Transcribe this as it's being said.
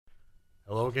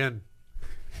Hello again,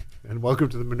 and welcome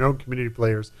to the Monroe Community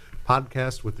Players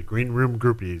podcast with the Green Room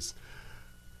Groupies.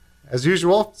 As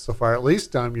usual, so far at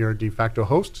least, I'm your de facto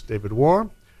host, David Warr,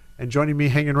 and joining me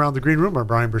hanging around the Green Room are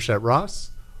Brian Burchett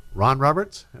Ross, Ron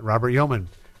Roberts, and Robert Yeoman.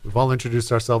 We've all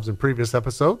introduced ourselves in previous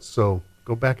episodes, so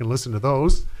go back and listen to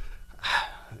those.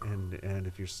 And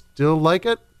if you still like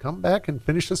it, come back and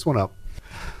finish this one up.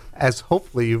 As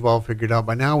hopefully you've all figured out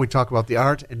by now, we talk about the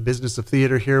art and business of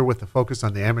theater here with a focus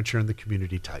on the amateur and the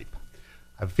community type.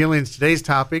 I have a feeling today's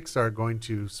topics are going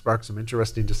to spark some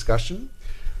interesting discussion.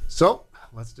 So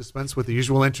let's dispense with the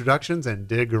usual introductions and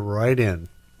dig right in.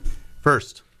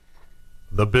 First,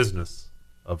 the business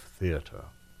of theater.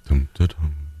 Dum, dum,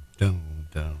 dum. Dum,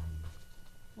 dum.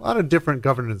 A lot of different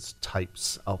governance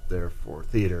types out there for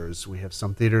theaters. We have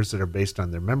some theaters that are based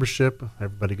on their membership.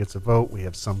 Everybody gets a vote. We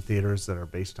have some theaters that are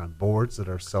based on boards that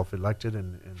are self-elected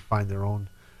and find their own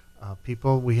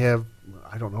people. We have,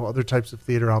 other types of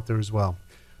theater out there as well.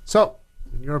 So,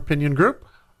 in your opinion, group,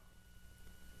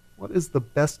 what is the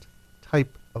best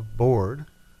type of board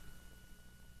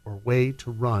or way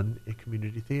to run a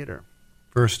community theater?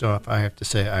 First off, I have to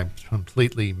say I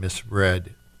completely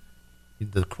misread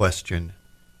the question.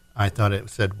 I thought it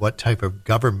said, what type of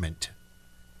government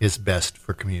is best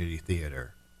for community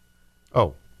theater?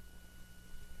 Oh.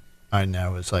 And I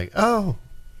was like, oh,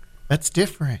 that's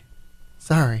different.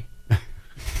 Sorry.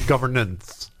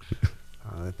 Governance.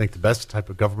 I think the best type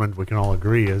of government we can all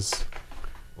agree is,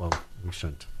 well, we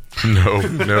shouldn't. No.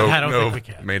 I don't think we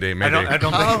can. Mayday. I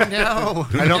don't think, no.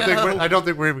 I don't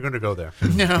think we're even going to go there.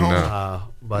 No.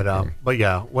 But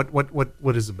yeah,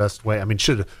 what is the best way? I mean,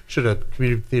 should a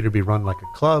community theater be run like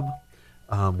a club?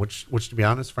 Which to be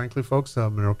honest, frankly, folks,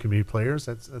 Monroe Community Players,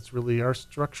 that's really our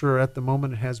structure at the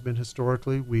moment. It has been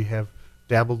historically. We have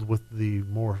dabbled with the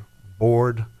more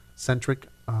board centric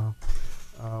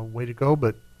way to go,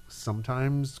 but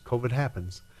sometimes COVID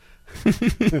happens.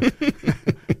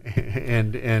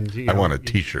 and I want a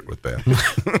T-shirt with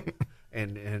that.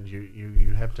 and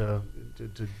you have to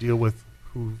deal with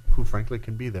who frankly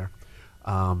can be there.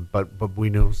 But we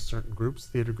know certain groups,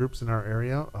 theater groups in our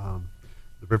area.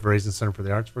 The River Raisin Center for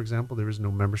the Arts, for example, there is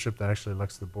no membership that actually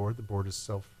elects the board. The board is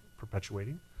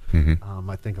self-perpetuating. Mm-hmm.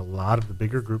 I think a lot of the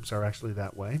bigger groups are actually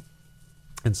that way,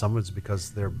 and some of it's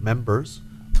because they're members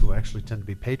who actually tend to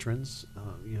be patrons.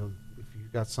 If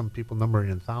you've got some people numbering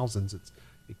in thousands, it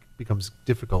becomes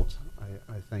difficult,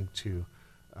 I think, to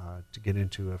get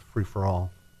into a free-for-all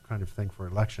kind of thing for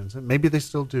elections. And maybe they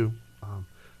still do.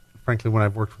 Frankly, when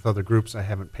I've worked with other groups, I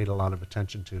haven't paid a lot of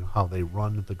attention to how they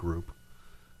run the group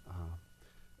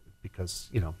because,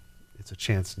 it's a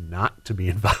chance not to be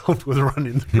involved with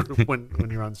running the group when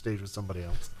you're on stage with somebody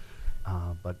else.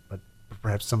 But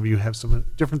perhaps some of you have some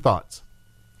different thoughts.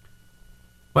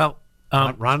 Well,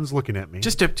 Ron's looking at me.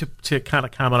 just to kind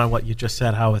of comment on what you just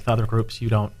said, how with other groups you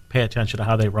don't pay attention to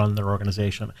how they run their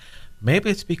organization. Maybe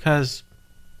it's because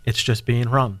it's just being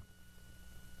run.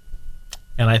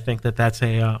 And I think that's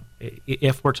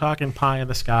if we're talking pie in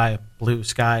the sky, blue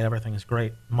sky, everything is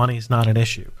great, money's not an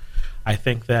issue. I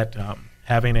think that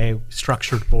having a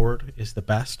structured board is the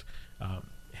best.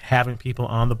 Having people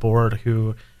on the board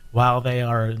who, while they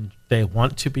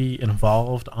want to be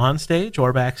involved on stage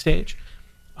or backstage,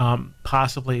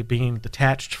 possibly being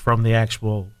detached from the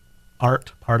actual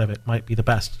art part of it might be the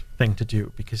best thing to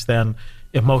do, because then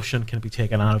emotion can be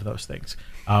taken out of those things.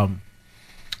 I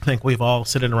think we've all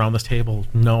sitting around this table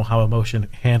know how emotion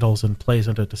handles and plays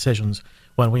into decisions.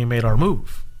 When we made our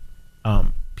move,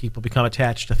 people become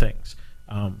attached to things,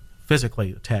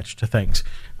 physically attached to things.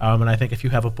 And I think if you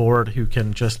have a board who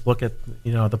can just look at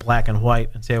the black and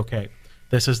white and say, okay,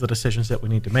 this is the decisions that we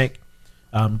need to make,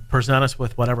 present us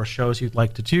with whatever shows you'd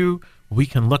like to do. We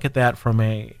can look at that from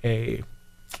a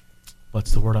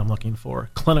what's the word I'm looking for?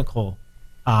 Clinical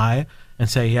eye, and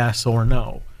say yes or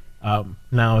no.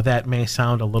 Now that may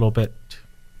sound a little bit,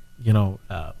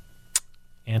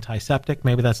 antiseptic.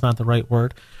 Maybe that's not the right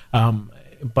word.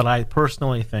 But I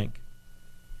personally think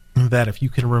that if you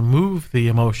can remove the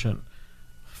emotion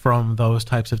from those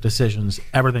types of decisions,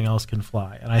 everything else can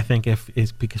fly. And I think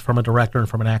because from a director and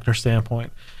from an actor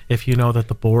standpoint, if you know that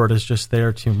the board is just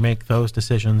there to make those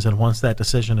decisions, and once that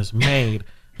decision is made,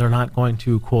 they're not going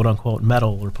to quote unquote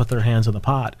meddle or put their hands in the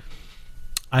pot,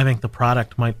 I think the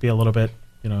product might be a little bit,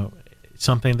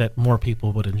 something that more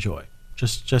people would enjoy.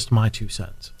 Just my 2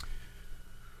 cents.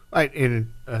 Right,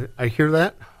 and I hear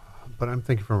that, but I'm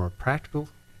thinking from a practical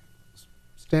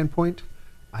standpoint.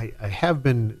 I have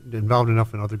been involved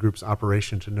enough in other groups'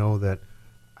 operation to know that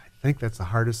I think that's the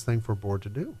hardest thing for a board to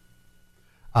do.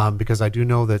 Because I do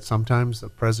know that sometimes the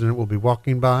president will be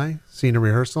walking by, seeing a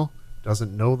rehearsal,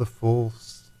 doesn't know the full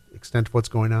extent of what's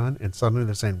going on, and suddenly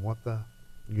they're saying, what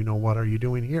are you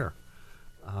doing here?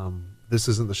 This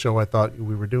isn't the show I thought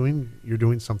we were doing. You're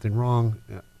doing something wrong.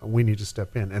 We need to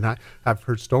step in. And I've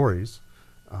heard stories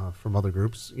from other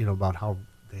groups, about how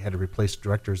they had to replace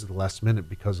directors at the last minute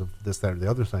because of this, that, or the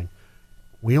other thing.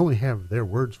 We only have their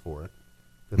words for it,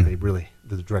 that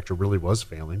the director really was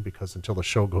failing, because until the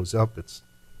show goes up, it's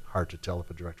hard to tell if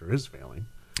a director is failing.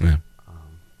 Yeah.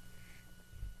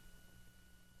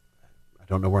 I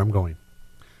don't know where I'm going.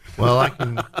 Well, I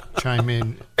can chime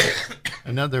in.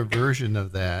 Another version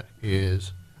of that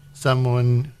is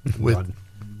someone with Run.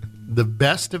 the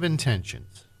best of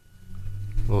intentions.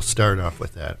 We'll start off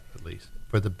with that, at least.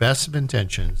 For the best of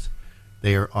intentions,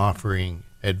 they are offering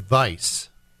advice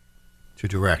to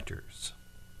directors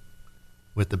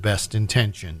with the best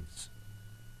intentions.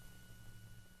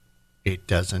 It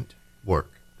doesn't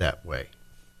work that way.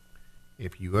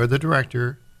 If you are the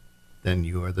director, then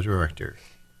you are the director.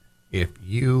 If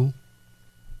you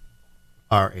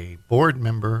are a board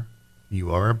member,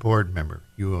 you are a board member.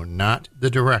 You are not the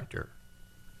director.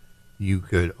 You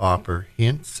could offer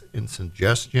hints and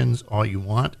suggestions all you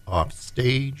want off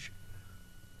stage,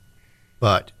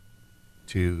 but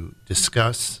to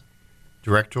discuss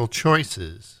directorial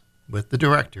choices with the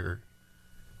director,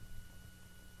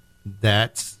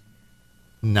 that's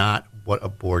not what a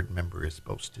board member is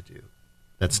supposed to do.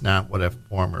 That's not what a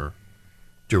former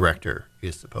director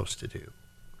is supposed to do.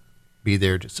 Be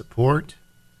there to support,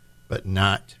 but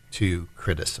not to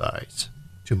criticize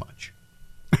too much.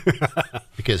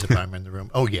 Because if I'm in the room,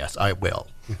 oh yes, I will.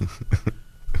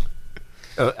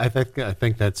 I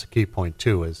think that's a key point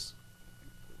too. Is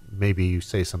maybe you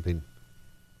say something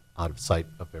out of sight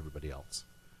of everybody else.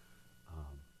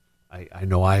 I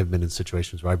know I have been in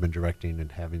situations where I've been directing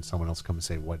and having someone else come and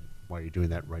say, "Why are you doing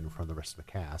that right in front of the rest of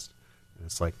the cast?" And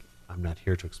it's like, I'm not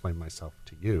here to explain myself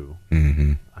to you.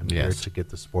 Mm-hmm. I'm here to get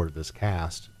the support of this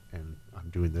cast, and I'm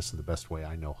doing this in the best way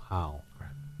I know how.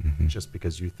 Mm-hmm. Just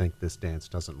because you think this dance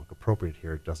doesn't look appropriate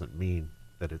here, it doesn't mean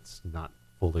that it's not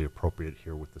fully appropriate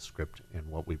here with the script and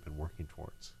what we've been working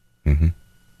towards. Mm-hmm.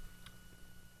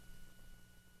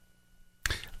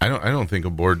 I don't think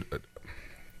a board,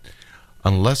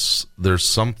 unless there's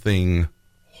something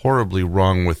horribly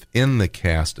wrong within the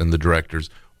cast and the directors,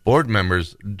 board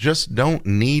members just don't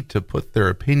need to put their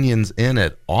opinions in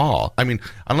at all. I mean,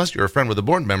 unless you're a friend with a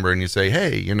board member and you say,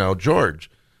 hey, George,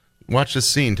 watch this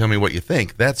scene, tell me what you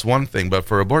think. That's one thing. But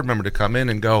for a board member to come in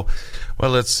and go,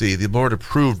 well, let's see, the board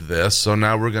approved this, so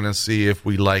now we're going to see if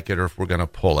we like it or if we're going to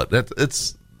pull it.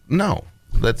 That's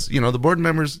the board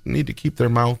members need to keep their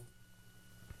mouth,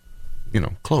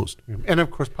 closed. And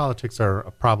of course, politics are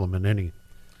a problem in any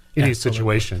Absolutely.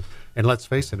 situation. And let's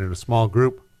face it, in a small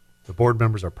group, the board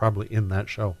members are probably in that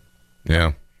show.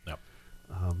 Yeah.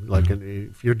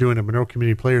 If you're doing a Monroe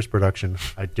Community Players production,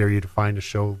 I dare you to find a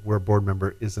show where a board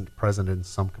member isn't present in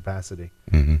some capacity,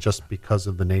 Mm-hmm. just because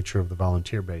of the nature of the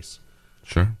volunteer base.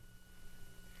 Sure.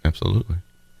 Absolutely.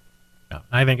 Yeah.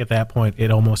 I think at that point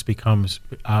it almost becomes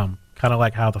kind of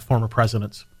like how the former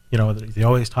presidents, they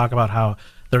always talk about how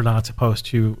they're not supposed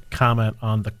to comment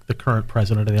on the current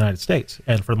president of the United States,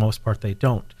 and for the most part they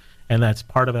don't. And that's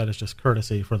part of that is just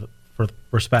courtesy for the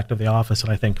respect of the office.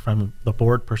 And I think from the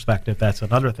board perspective, that's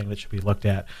another thing that should be looked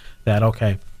at. That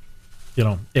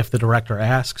if the director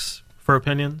asks for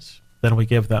opinions, then we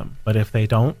give them. But if they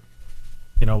don't,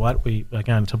 you know what? We,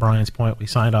 again, to Brian's point, we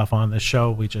signed off on this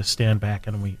show. We just stand back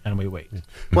and we wait. Yeah.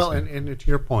 Well, and to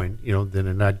your point, then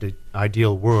in that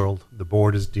ideal world, the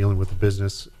board is dealing with the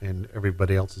business and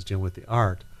everybody else is dealing with the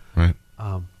art. Right.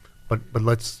 But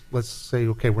let's say,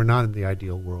 okay, we're not in the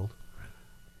ideal world.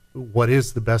 What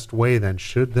is the best way then?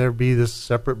 Should there be this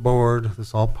separate board,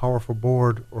 this all-powerful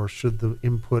board, or should the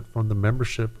input from the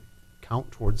membership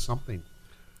count towards something?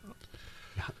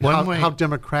 How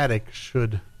democratic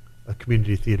should a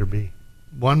community theater be?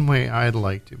 One way I'd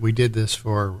like to, we did this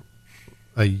for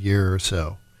a year or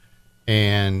so,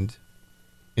 and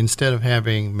instead of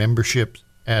having members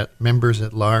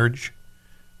at large,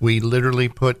 we literally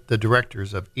put the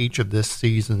directors of each of this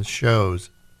season's shows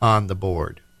on the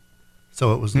board.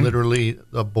 So it was literally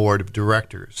a board of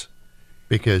directors,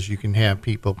 because you can have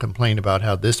people complain about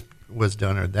how this was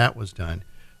done or that was done.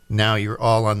 Now you're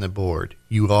all on the board.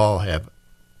 You all have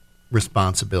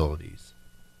responsibilities,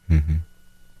 Mm-hmm.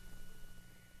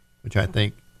 which I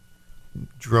think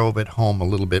drove it home a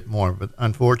little bit more. But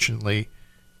unfortunately,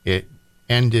 it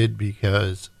ended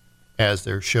because as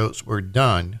their shows were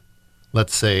done,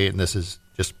 let's say, and this is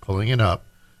just pulling it up,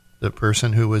 the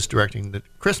person who was directing the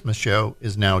Christmas show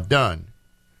is now done.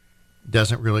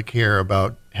 Doesn't really care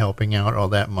about helping out all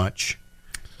that much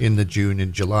in the June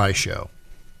and July show.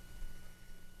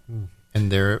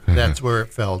 And that's where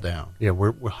it fell down. Yeah,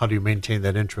 how do you maintain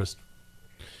that interest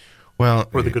Well,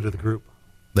 for the good of the group?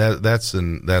 that's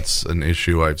an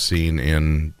issue I've seen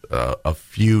in a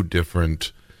few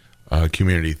different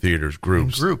community theaters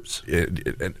groups.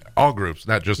 All groups,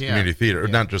 not just community theater,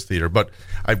 not just theater, but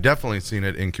I've definitely seen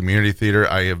it in community theater.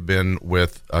 I have been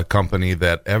with a company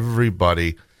that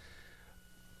everybody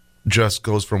just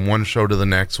goes from one show to the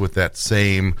next with that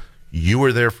same, you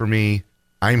were there for me,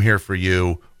 I'm here for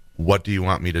you, what do you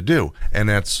want me to do?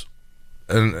 And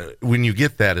when you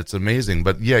get that, it's amazing.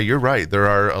 But yeah, you're right. There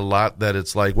are a lot that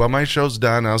it's like, well, my show's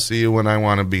done. I'll see you when I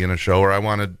want to be in a show, or I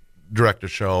want to direct a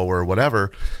show, or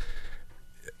whatever.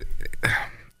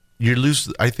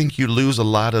 I think you lose a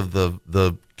lot of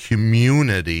the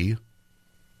community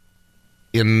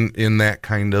in that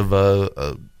kind of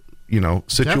a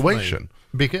situation.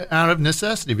 Because, out of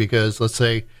necessity, because let's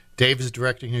say Dave is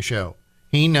directing a show.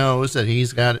 He knows that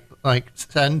he's got like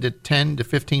 10 to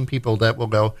 15 people that will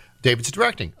go, David's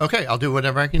directing. Okay, I'll do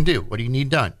whatever I can do. What do you need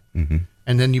done? Mm-hmm.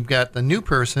 And then you've got the new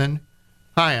person.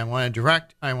 Hi, I want to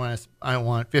direct. I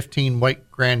want 15 white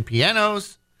grand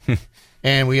pianos.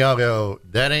 And we all go,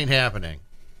 that ain't happening.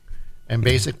 And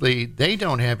basically, they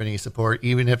don't have any support,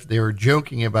 even if they were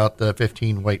joking about the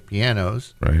 15 white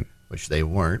pianos. Right. Which they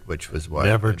weren't, which was why.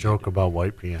 Never joke about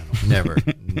white piano. Never.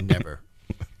 Never.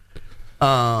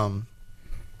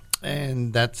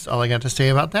 And that's all I got to say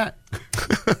about that.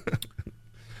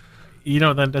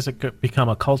 Then does it become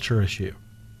a culture issue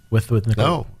with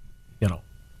Nicole? No.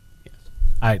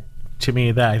 Yes. To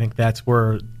me, I think that's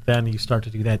where then you start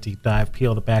to do that deep dive,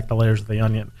 peel back the layers of the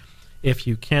onion. If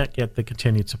you can't get the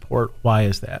continued support, why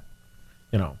is that?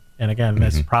 And again,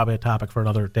 that's probably a topic for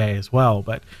another day as well.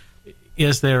 But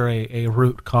is there a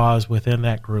root cause within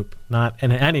that group? Not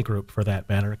in any group for that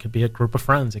matter. It could be a group of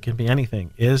friends. It can be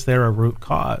anything. Is there a root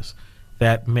cause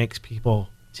that makes people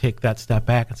take that step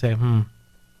back and say,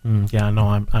 yeah,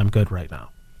 no, I'm good right now?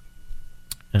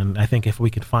 And I think if we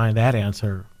could find that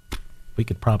answer, we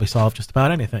could probably solve just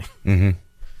about anything. Mm-hmm.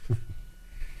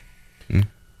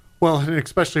 Well, and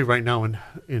especially right now in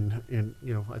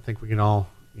I think we can all,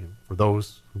 for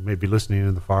those who may be listening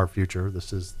in the far future,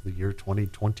 this is the year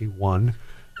 2021.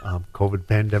 COVID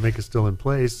pandemic is still in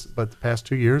place, but the past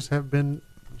 2 years have been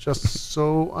just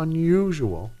so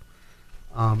unusual.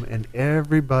 And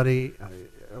everybody,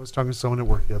 I was talking to someone at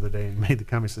work the other day and made the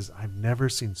comment, says, I've never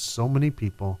seen so many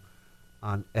people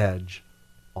on edge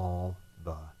all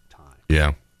the time.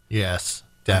 Yeah. Yes,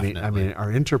 definitely. I mean, our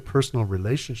interpersonal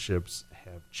relationships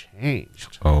have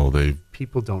changed. Oh,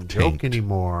 people don't tanked. joke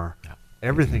anymore. Yeah.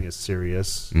 Everything is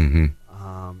serious. Mm-hmm.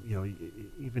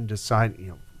 Even decide,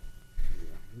 not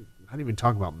even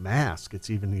talking about masks. It's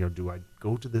even, do I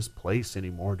go to this place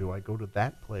anymore? Do I go to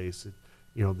that place?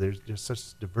 There's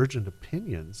such divergent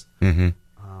opinions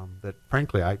that,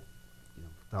 frankly,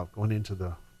 without going into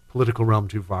the political realm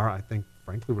too far, I think,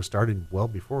 frankly, we're starting well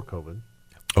before COVID.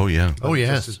 Oh, yeah. But yes.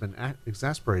 It just has been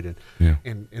exasperated. Yeah.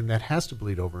 And that has to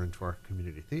bleed over into our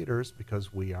community theaters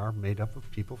because we are made up of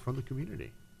people from the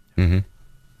community. Mm-hmm.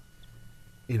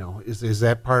 Is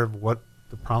that part of what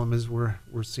the problem is we're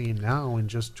seeing now and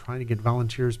just trying to get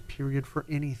volunteers, period, for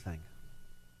anything?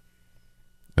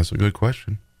 That's a good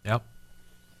question. Yep.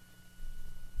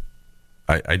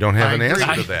 I don't have an agree.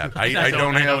 answer to that. I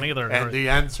don't either. And the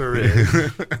answer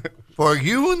is... For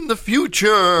you in the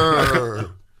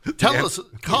future,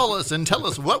 call us and tell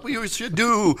us what we should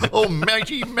do. Oh,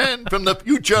 mighty men from the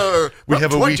future. We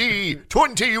have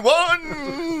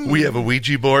 2021. We have a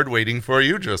Ouija board waiting for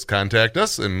you. Just contact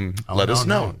us and let us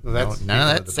know. None of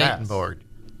that Satan board.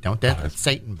 Don't that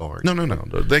Satan board. No.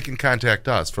 They can contact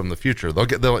us from the future. They'll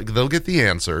get the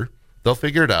answer. They'll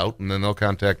figure it out, and then they'll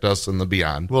contact us in the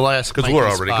beyond. We'll ask because Mikey we're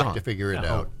already Spock gone to figure it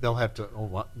out. They'll have to.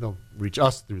 They'll reach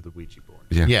us through the Ouija board.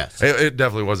 Yeah. Yes. It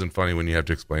definitely wasn't funny when you have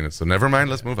to explain it. So never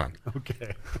mind. Let's move on.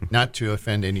 Okay. Not to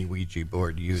offend any Ouija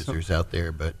board users out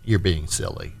there, but you're being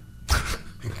silly.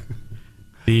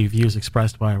 The views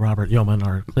expressed by Robert Yeoman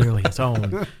are clearly his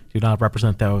own. Do not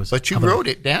represent those. But you wrote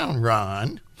it down,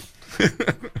 Ron.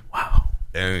 Wow.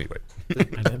 Anyway. I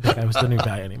didn't think I was the new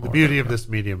guy anymore. The beauty of this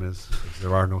medium is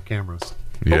there are no cameras.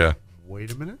 Yeah. Oh,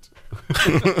 wait a minute.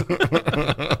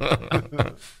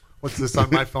 What's this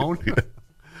on my phone?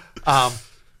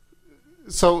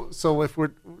 So if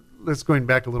let's going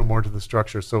back a little more to the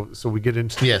structure. So we get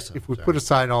into if we put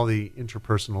aside all the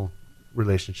interpersonal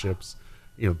relationships,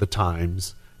 the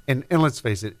times, and let's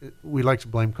face it, we like to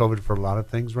blame COVID for a lot of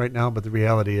things right now, but the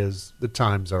reality is the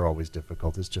times are always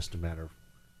difficult. It's just a matter of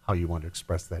how you want to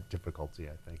express that difficulty,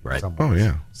 I think. Right. Oh,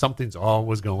 yeah. Something's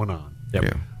always going on. Yep.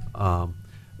 Yeah.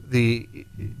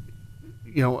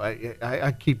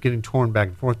 I keep getting torn back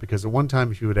and forth because at one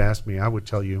time, if you would ask me, I would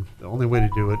tell you the only way to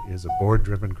do it is a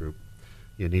board-driven group.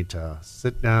 You need to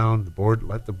sit down,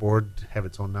 let the board have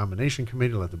its own nomination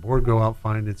committee, let the board go out,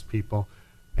 find its people,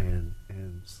 and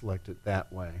select it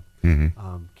that way,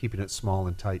 keeping it small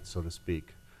and tight, so to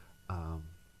speak. I'm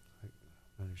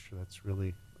not sure that's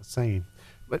really a saying,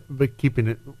 but keeping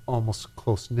it almost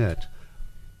close-knit.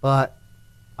 But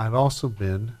I've also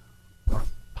been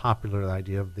popular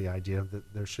the idea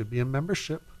that there should be a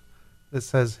membership that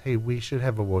says, hey, we should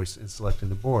have a voice in selecting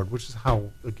the board, which is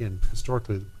how, again,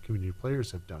 historically the community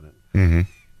players have done it.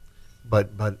 But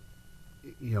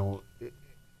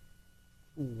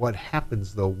what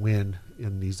happens though when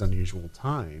in these unusual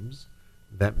times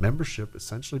that membership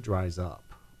essentially dries up,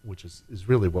 which is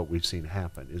really what we've seen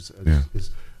happen. Is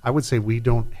I would say we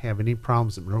don't have any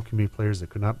problems at Monroe Community Players that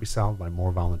could not be solved by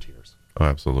more volunteers. Oh,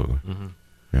 absolutely.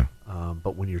 Yeah.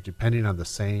 But when you're depending on the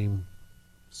same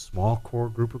small core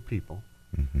group of people,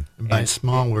 And by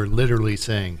small, we're literally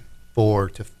saying 4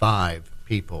 to 5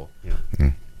 people.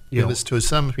 To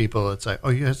some people, it's like, oh,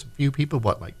 you have a few people,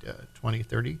 what, like 20,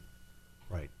 30?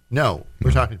 Right. No,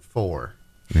 we're talking 4.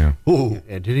 Yeah. Ooh.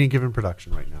 At any given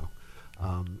production right now.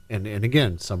 And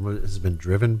again, some of it has been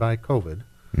driven by COVID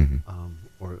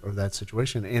or that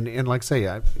situation. And like I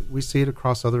say, we see it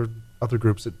across other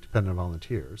groups that depend on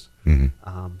volunteers.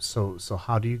 So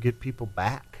how do you get people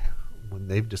back when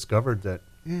they've discovered that,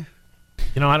 I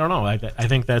don't know. I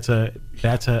think that's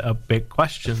a big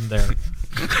question there.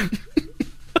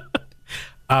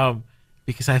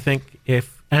 Because I think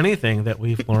if anything that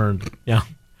we've learned,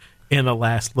 in the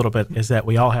last little bit is that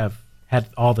we all have had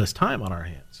all this time on our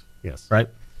hands. yes. Right?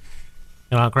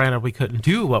 Granted, we couldn't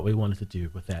do what we wanted to do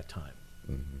with that time,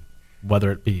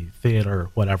 whether it be theater,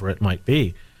 whatever it might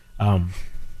be.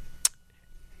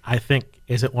 I think,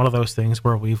 is it one of those things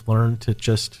where we've learned to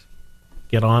just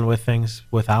get on with things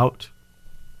without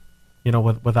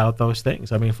those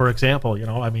things? I mean, for example,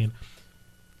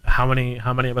 how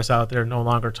many of us out there no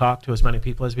longer talk to as many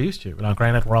people as we used to? Now,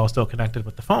 granted, we're all still connected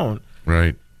with the phone.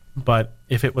 Right. But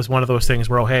if it was one of those things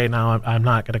where, hey, now I'm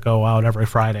not going to go out every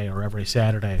Friday or every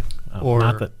Saturday, Or-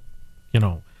 not that,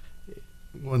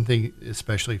 One thing,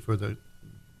 especially for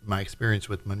my experience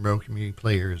with Monroe Community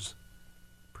Players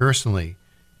personally,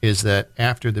 is that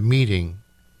after the meeting,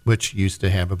 which used to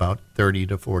have about 30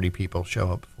 to 40 people show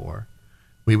up for,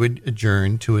 we would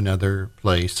adjourn to another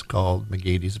place called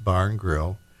McGady's Bar and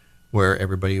Grill, where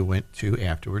everybody went to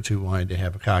afterwards who wanted to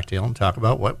have a cocktail and talk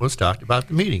about what was talked about at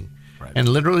the meeting. Right. And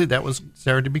literally that was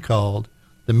started to be called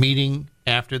the meeting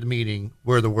after the meeting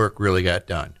where the work really got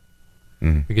done.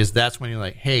 Because that's when you're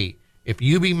like, hey, if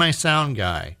you be my sound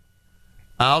guy,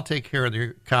 I'll take care of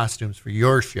the costumes for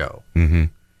your show.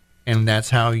 And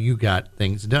that's how you got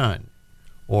things done.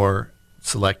 Or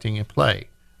selecting a play.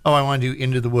 Oh, I want to do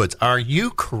Into the Woods. Are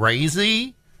you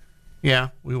crazy? Yeah,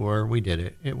 we were. We did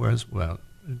it. It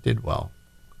did well.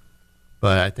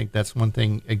 But I think that's one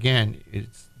thing, again,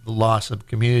 it's the loss of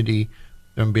community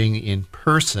from being in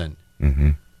person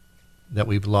that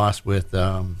we've lost with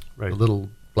the little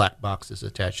black boxes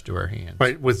attached to our hands.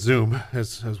 Right, with Zoom,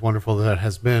 as wonderful that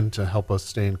has been to help us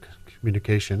stay in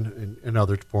communication and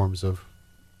other forms of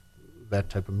that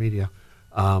type of media.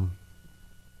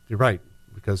 You're right,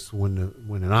 because when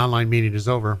an online meeting is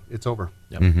over, it's over.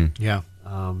 Yep. Yeah.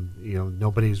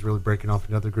 Nobody's really breaking off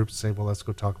into other groups and saying, well, let's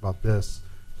go talk about this.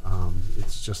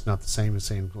 It's just not the same as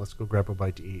saying, let's go grab a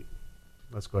bite to eat.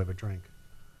 Let's go have a drink.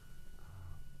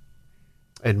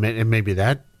 And maybe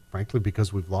that, frankly,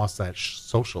 because we've lost that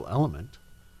social element,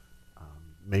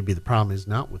 maybe the problem is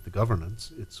not with the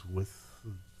governance, it's with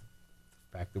the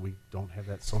fact that we don't have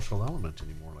that social element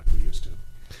anymore like we used to.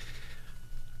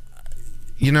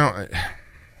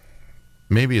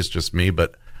 Maybe it's just me,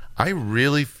 but I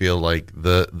really feel like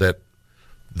that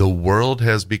the world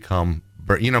has become,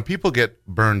 people get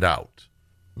burned out.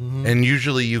 And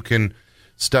usually you can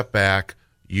step back,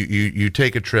 you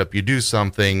take a trip, you do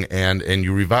something, and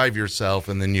you revive yourself,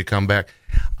 and then you come back.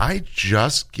 I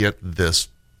just get this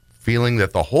feeling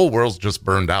that the whole world's just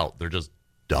burned out. They're just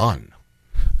done.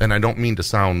 And I don't mean to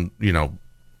sound,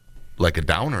 like a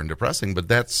downer and depressing, but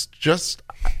that's just,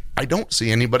 I don't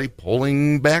see anybody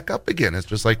pulling back up again. It's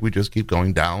just like we just keep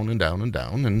going down and down and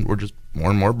down, and we're just more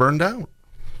and more burned out.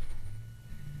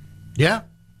 Yeah.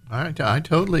 I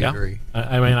totally agree.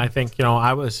 I mean, I think,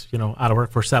 I was, out of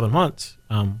work for 7 months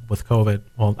with COVID.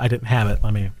 Well, I didn't have it.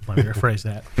 Let me rephrase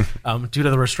that. Due to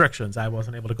the restrictions, I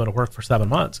wasn't able to go to work for 7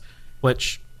 months,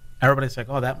 which everybody's like,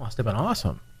 oh, that must have been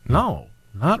awesome. No,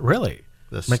 not really.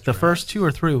 The first 2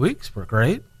 or 3 weeks were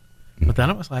great, but then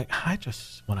it was like, I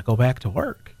just want to go back to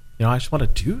work. I just want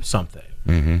to do something.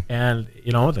 And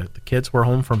the kids were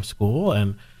home from school,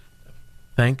 and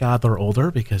thank God they're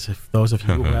older, because if those of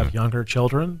you who have younger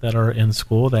children that are in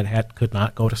school that could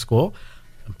not go to school,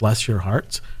 bless your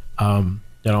hearts.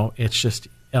 It's just,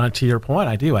 and to your point,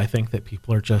 I think that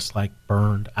people are just like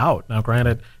burned out. Now,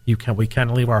 granted, we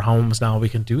can leave our homes now, we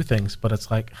can do things, but it's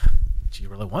like, do you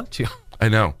really want to? I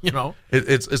know.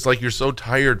 It's like you're so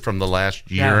tired from the last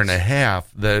year and a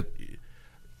half that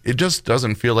it just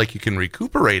doesn't feel like you can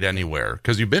recuperate anywhere,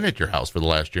 because you've been at your house for the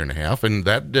last year and a half, and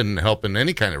that didn't help in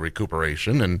any kind of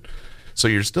recuperation, and so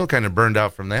you're still kind of burned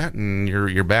out from that, and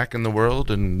you're back in the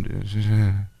world,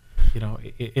 and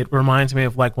it reminds me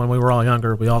of like when we were all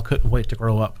younger, we all couldn't wait to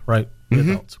grow up, right?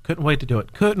 Adults couldn't wait to do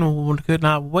it, could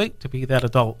not wait to be that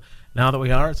adult. Now that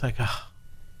we are, it's like,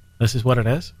 this is what it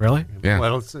is, really? Yeah.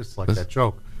 Well, it's like that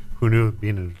joke. Who knew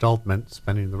being an adult meant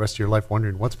spending the rest of your life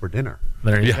wondering what's for dinner?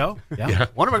 There you go. Yeah.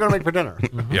 What am I going to make for dinner?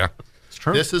 Yeah. It's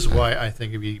true. This is why I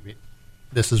think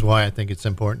it's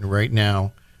important right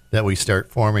now that we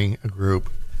start forming a group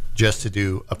just to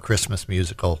do a Christmas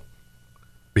musical,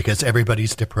 because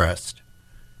everybody's depressed,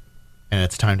 and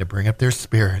it's time to bring up their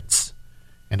spirits,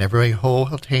 and everybody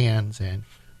hold hands and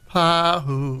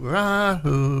pa-hoo,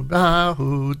 ra-hoo,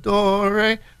 ba-hoo,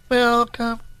 do-re,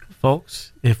 welcome.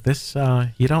 Folks, if this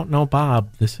you don't know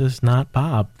Bob, this is not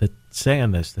Bob that's saying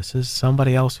this. This is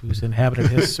somebody else who's inhabited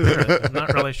his spirit. I'm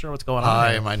not really sure what's going on.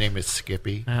 Hi, here. my name is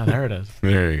Skippy. Ah, there it is.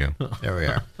 There you go. There we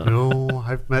are. No,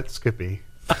 I've met Skippy.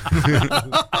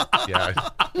 Yeah.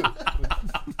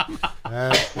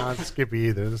 That's not Skippy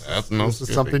either. This That's is, no this is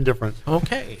Skippy. something different.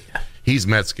 Okay. He's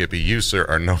met Skippy. You, sir,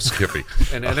 are no Skippy.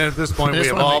 And at this point, This we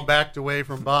have one all we- backed away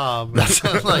from Bob.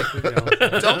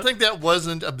 Don't think that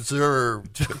wasn't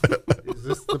observed. Is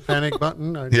this the panic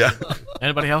button? Yeah.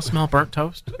 Anybody else smell burnt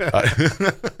toast?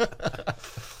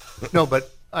 No, but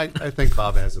I think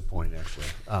Bob has a point,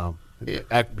 actually.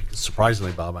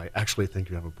 Surprisingly, Bob, I actually think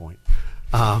you have a point.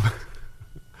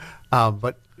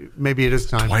 But maybe it is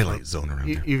time. Twilight Zone around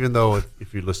here. Even though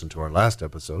if you listen to our last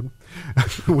episode,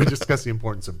 we discussed the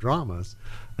importance of dramas.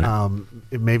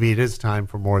 Maybe it is time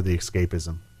for more of the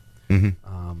escapism,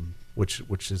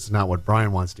 which is not what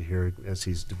Brian wants to hear as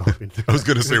he's developing. I was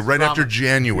going to say right after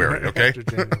January, Right okay? after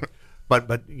January.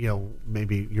 But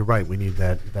maybe you're right. We need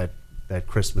that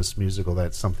Christmas musical.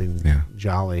 That's something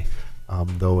jolly.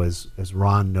 Though, as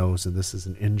Ron knows, and this is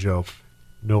an in-joke,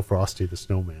 no Frosty the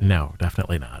Snowman. No,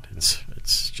 definitely not. It's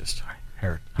just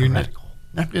You're heretical.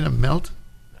 not going to melt?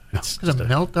 It's Going just to a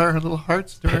melt our little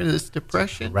hearts during this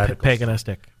depression? Radical.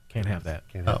 paganistic. Can't have that.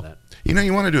 Can't have that.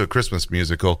 You want to do a Christmas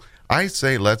musical. I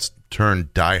say let's turn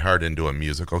Die Hard into a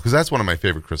musical, because that's one of my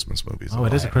favorite Christmas movies. Oh,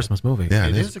 it is a Christmas movie. Yeah,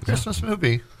 It is a Christmas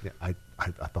movie. Yeah, I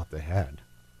thought they had.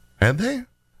 Had they?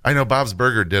 I know Bob's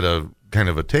Burger did a kind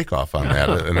of a takeoff on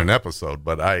that in an episode,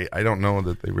 but I don't know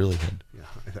that they really had.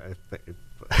 Yeah, I think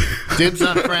Dibs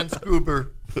on Franz Gruber.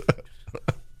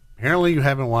 apparently you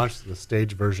haven't watched the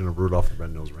stage version of Rudolph the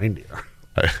Red-Nosed Reindeer.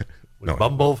 When No.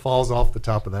 Bumble falls off the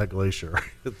top of that glacier,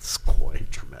 it's quite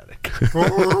dramatic.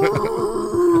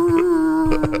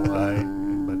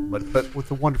 but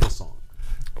with a wonderful song.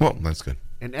 Well, that's good.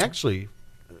 And actually,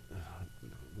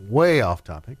 way off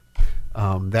topic,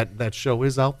 that show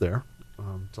is out there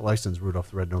to license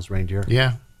Rudolph the Red-Nosed Reindeer.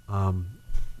 Yeah.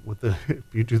 If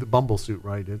you do the Bumble suit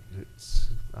right,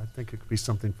 I think it could be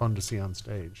something fun to see on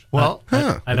stage. Well,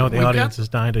 I know the We've audience got- is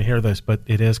dying to hear this, but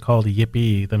it is called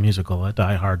Yippee the Musical, a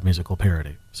Die Hard musical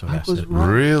parody. So I yes, was it, wrong.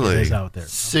 Really? it is out there.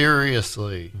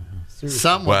 seriously. Seriously.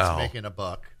 Someone's Wow. making a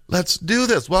buck. Let's do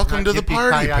this. Welcome Not to the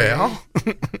party, yippee-ki-yay. pal.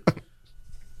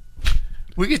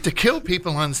 We get to kill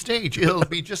people on stage. It'll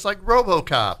be just like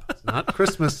RoboCop. It's not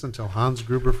Christmas until Hans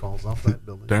Gruber falls off that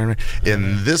building. Darn it.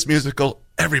 In this musical,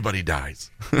 everybody dies.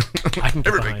 I can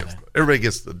get behind that. Everybody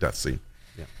gets the death scene.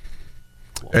 Yeah.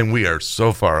 And we are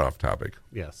so far off topic.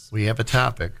 Yes. We have a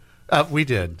topic. We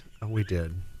did.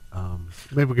 Maybe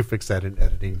we could fix that in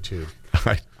editing too.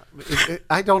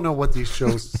 I don't know what these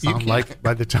shows sound can't. like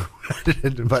by the time we're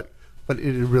edited, but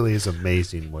it really is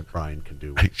amazing what Brian can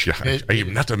do. I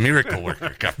am not a miracle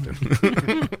worker, Captain.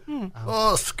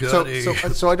 Oh, Scotty.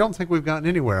 So I don't think we've gotten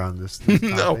anywhere on this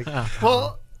No. topic.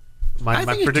 well, My I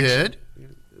think you prediction did.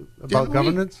 about Didn't we?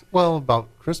 governance. Well, about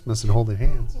Christmas and holding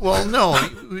hands. Well, no.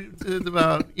 It's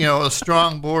about a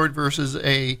strong board versus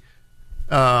a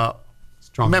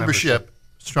Strong membership.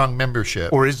 Strong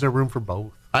membership. Or is there room for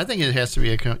both? I think it has to be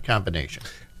a combination.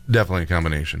 Definitely a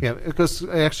combination. Yeah, because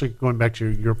actually going back to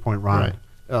your point, Ron,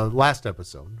 last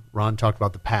episode, Ron talked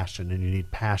about the passion, and you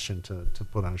need passion to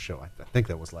put on a show. I think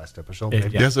that was last episode. Maybe,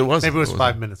 Yes, it was. maybe it was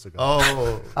 5 minutes ago.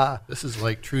 Oh, this is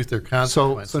like truth or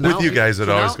consequence. So now With you guys, it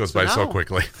always now- goes by so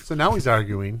quickly. So now he's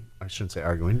arguing. I shouldn't say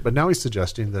arguing, but now he's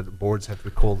suggesting that boards have to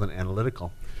be cold and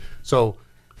analytical. So,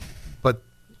 but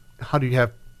how do you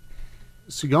have?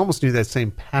 So you almost need that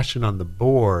same passion on the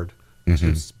board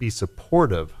to be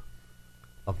supportive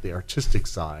of the artistic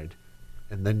side,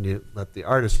 and then you let the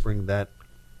artist bring that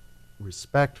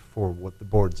respect for what the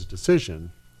board's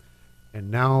decision, and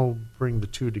now bring the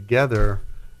two together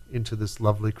into this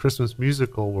lovely Christmas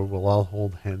musical where we'll all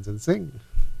hold hands and sing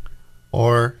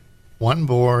Or one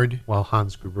board, while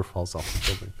Hans Gruber falls off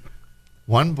the building.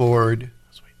 one board,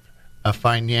 a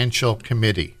financial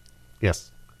committee.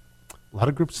 Yes. A lot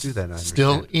of groups do that. I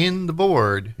Still understand. in the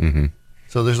board. Mm-hmm.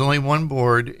 So there's only one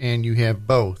board, and you have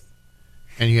both.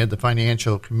 And you have the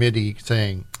financial committee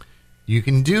saying, you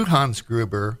can do Hans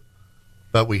Gruber,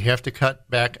 but we have to cut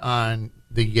back on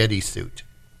the Yeti suit.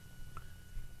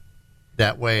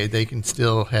 That way they can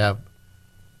still have,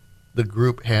 the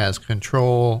group has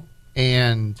control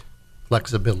and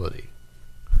flexibility.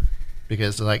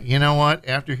 Because, like, you know what?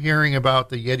 After hearing about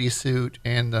the Yeti suit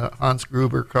and the Hans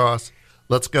Gruber cross,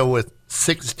 let's go with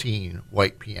 16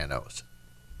 white pianos.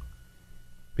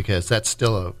 Because that's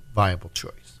still a viable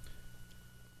choice.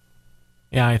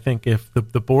 Yeah, I think if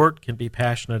the board can be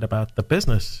passionate about the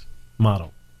business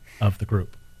model of the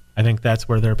group, I think that's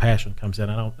where their passion comes in.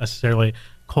 I don't necessarily,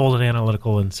 cold and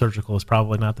analytical and surgical is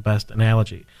probably not the best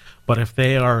analogy. But if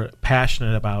they are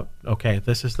passionate about, okay,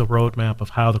 this is the roadmap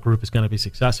of how the group is going to be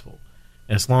successful,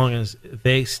 as long as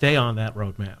they stay on that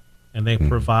roadmap and they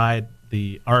provide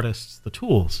the artists the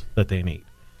tools that they need,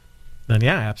 then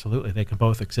yeah, absolutely, they can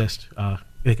both exist.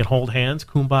 They can hold hands,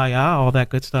 kumbaya, all that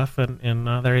good stuff, and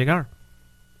there you go.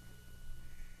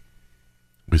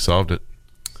 We solved it.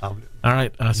 All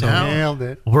right, so Now- Nailed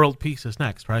it. world peace is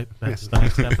next, right? That's the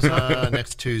next episode.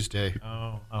 Next Tuesday.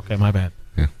 Oh, okay, my bad.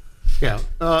 Yeah.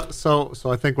 So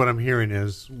I think what I'm hearing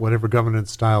is whatever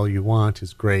governance style you want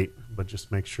is great, but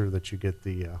just make sure that you get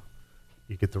the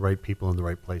right people in the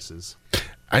right places.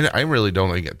 I really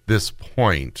don't think at this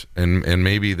point, and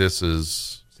maybe this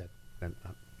is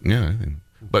yeah,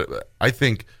 but I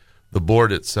think the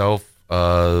board itself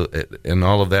and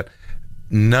all of that,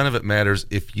 none of it matters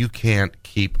if you can't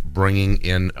keep bringing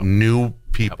in new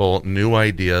people, new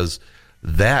ideas.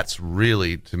 That's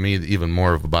really, to me, even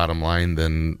more of a bottom line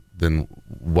than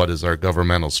what is our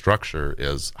governmental structure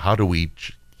is. How do we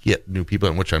get new people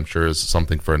in, which I'm sure is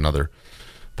something for another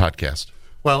podcast.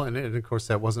 Well, and of course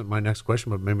that wasn't my next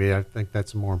question, but maybe I think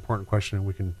that's a more important question, and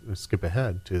we can skip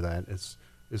ahead to that. Is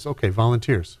okay,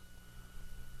 volunteers.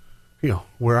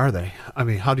 Where are they? I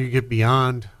mean, how do you get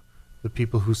beyond the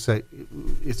people who say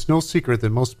it's no secret that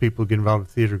most people get involved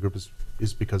in theater groups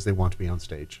is because they want to be on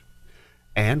stage,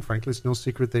 and frankly, it's no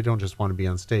secret they don't just want to be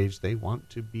on stage; they want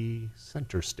to be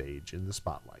center stage in the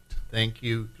spotlight. Thank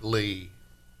you, Lee.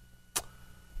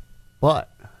 But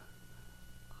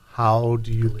how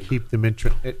do you keep them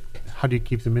How do you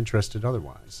keep them interested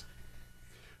otherwise?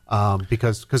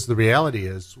 Because the reality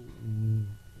is,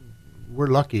 we're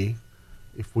lucky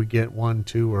if we get 1,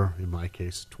 2, or in my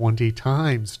case, 20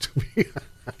 times to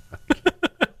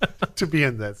be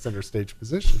in that center stage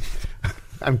position.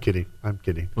 I'm kidding.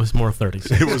 It was more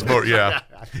 36. It was more, yeah.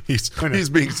 He's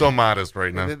being so modest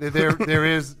right now. There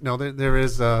is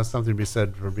something to be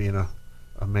said for being a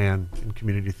man in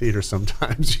community theater.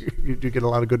 Sometimes you do get a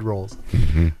lot of good roles.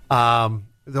 Mm-hmm.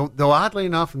 Though oddly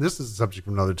enough, and this is a subject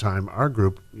for another time, our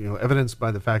group, evidenced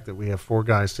by the fact that we have 4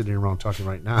 guys sitting around talking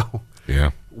right now,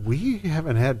 Yeah. we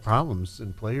haven't had problems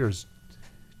in players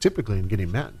typically in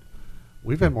getting men.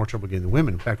 We've had more trouble getting the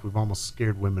women. In fact, we've almost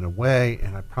scared women away,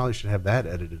 and I probably should have that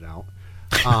edited out.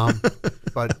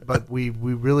 But we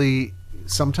really,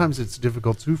 sometimes it's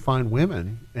difficult to find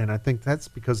women, and I think that's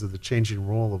because of the changing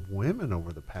role of women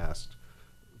over the past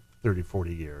 30,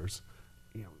 40 years.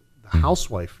 The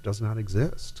housewife does not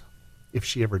exist, if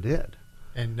she ever did.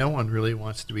 And no one really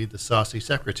wants to be the saucy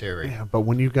secretary. Yeah, but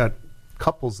when you've got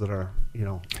couples that are,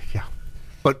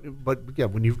 but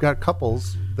when you've got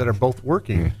couples that are both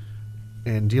working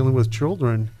and dealing with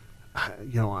children,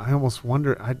 I almost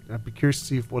wonder. I'd be curious to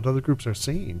see what other groups are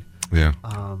seeing. Yeah.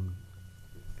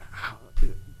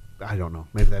 I don't know.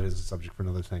 Maybe that is a subject for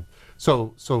another thing.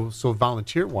 So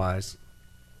volunteer wise,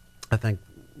 I think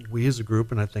we as a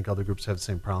group, and I think other groups have the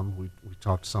same problem. We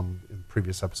talked some in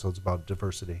previous episodes about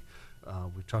diversity.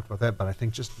 We've talked about that, but I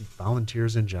think just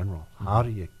volunteers in general. How do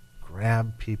you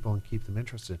grab people and keep them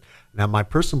interested? Now, my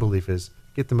personal belief is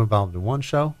get them involved in one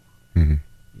show. Mm-hmm.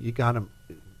 You got them.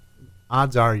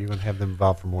 odds are you're going to have them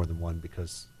involved for more than one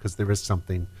because there is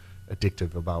something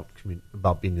addictive about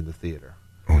being in the theater.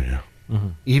 Oh yeah.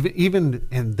 Even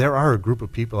and there are a group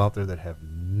of people out there that have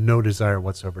no desire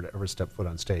whatsoever to ever step foot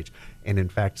on stage. And in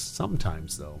fact,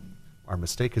 sometimes though, our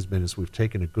mistake has been is we've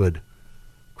taken a good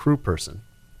crew person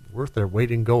worth their weight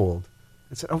in gold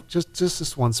and said, "Oh, just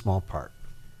this one small part."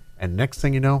 And next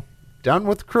thing you know, done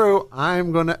with the crew,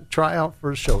 I'm going to try out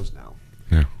for shows now.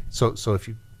 Yeah. So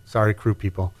sorry, crew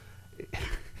people,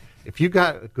 if you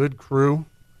got a good crew,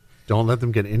 don't let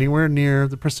them get anywhere near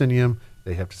the proscenium.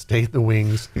 They have to stay in the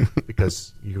wings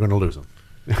because you're going to lose them.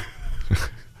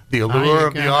 The allure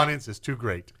of the audience is too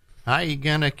great. How you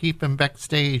gonna keep them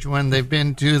backstage when they've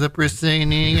been to the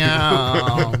proscenium?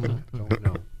 Don't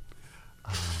know.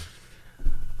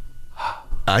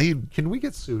 Can we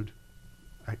get sued?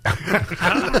 I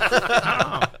don't know.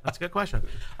 That's a good question.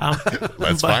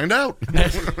 Let's find out.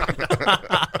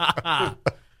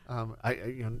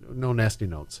 No nasty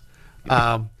notes.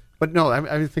 But no,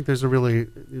 I think there's a really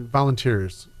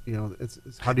volunteers. It's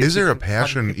how do you Is there a keep- how do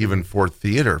passion you keep- even for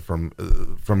theater from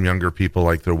younger people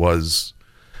like there was?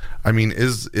 I mean,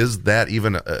 is that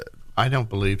even? I don't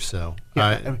believe so. Yeah,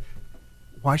 I mean,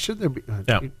 why should there be?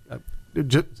 Yeah.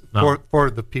 Just No. for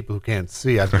the people who can't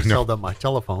see, I just held up my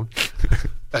telephone,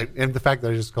 and the fact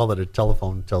that I just called it a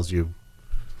telephone tells you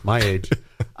my age.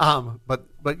 But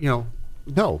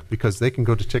no, because they can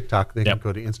go to TikTok, they can Yep.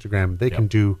 go to Instagram, they Yep. can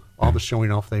do all the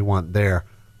showing off they want there.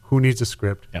 Who needs a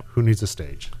script? Yep. Who needs a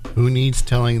stage? Who needs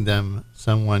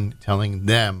someone telling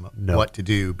them No. what to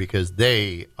do because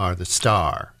they are the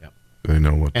star? They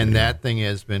know what. And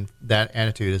they that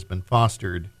attitude has been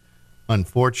fostered,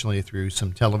 unfortunately, through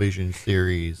some television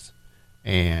series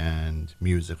and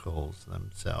musicals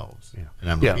themselves. Yeah. And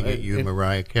I'm Yeah, looking at you, and-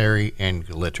 Mariah Carey and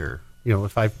Glitter.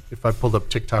 If I pulled up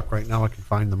TikTok right now, I can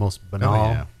find the most banal.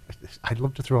 Oh, yeah. I'd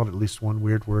love to throw out at least one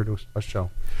weird word a show.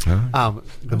 Huh?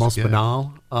 The That's most good.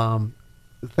 banal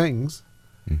things,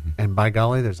 and by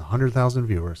golly, there's 100,000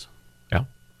 viewers. Yeah.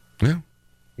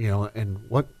 Yeah. And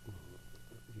what?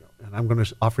 And I'm going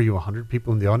to offer you 100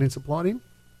 people in the audience applauding.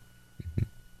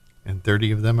 And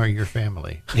 30 of them are your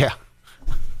family. Yeah,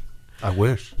 I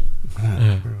wish.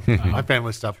 My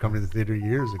family stopped coming to the theater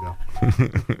years ago.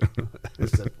 They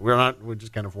said, we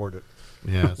just can't afford it.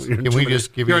 Yes. You're in Can too we many-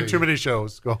 just give you're you? in too many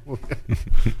shows. Go.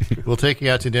 We'll take you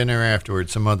out to dinner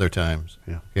afterwards some other times.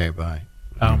 Yeah. Okay. Bye.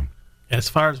 As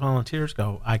far as volunteers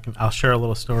go, I'll share a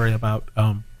little story about.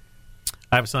 I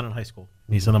have a son in high school.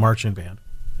 He's in the marching band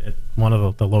at one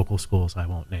of the local schools I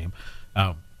won't name,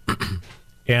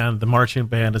 and the marching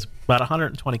band is about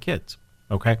 120 kids.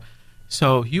 Okay,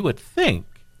 so you would think,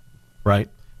 right,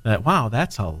 that wow,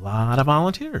 that's a lot of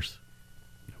volunteers.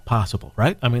 Possible,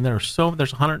 right? I mean, there's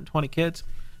 120 kids.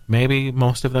 Maybe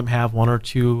most of them have one or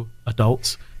two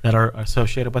adults that are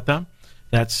associated with them.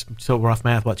 That's so rough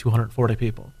math. What, 240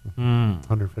 people?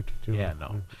 152. Yeah,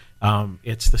 no.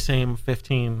 It's the same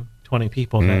 15, 20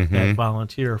 people that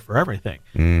volunteer for everything.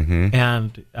 Mm-hmm.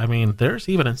 And, I mean, there's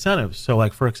even incentives. So,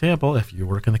 like, for example, if you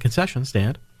work in the concession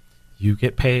stand, you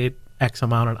get paid X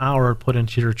amount an hour put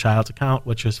into your child's account,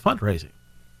 which is fundraising.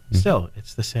 Still,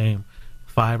 it's the same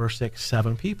 5 or 6,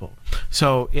 7 people.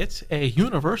 So it's a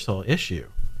universal issue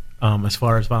as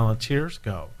far as volunteers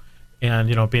go. And,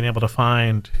 being able to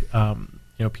find,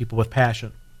 people with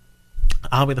passion.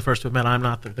 I'll be the first to admit I'm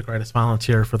not the greatest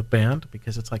volunteer for the band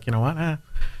because it's like,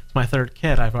 it's my third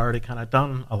kid. I've already kind of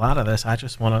done a lot of this. I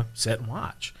just want to sit and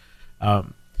watch.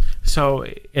 And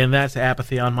that's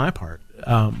apathy on my part.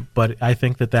 But I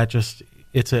think that just,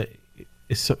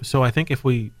 so I think if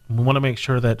we want to make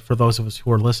sure that for those of us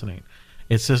who are listening,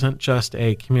 it isn't just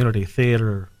a community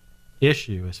theater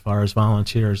issue as far as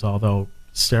volunteers, although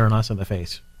staring us in the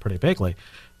face pretty bigly.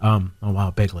 Oh,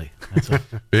 wow, bigly. That's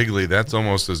Bigly, that's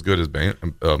almost as good as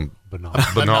Banal.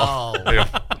 banal. Yeah.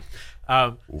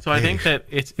 So I think that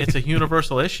it's a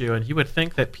universal issue, and you would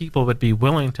think that people would be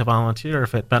willing to volunteer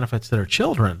if it benefits their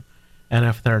children, and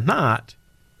if they're not,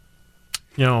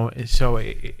 so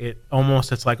it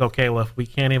almost, it's like, okay, well, if we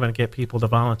can't even get people to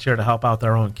volunteer to help out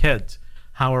their own kids,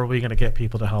 how are we going to get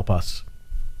people to help us?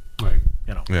 Right.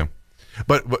 Yeah,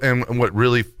 but what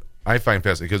really I find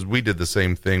fascinating, because we did the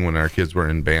same thing when our kids were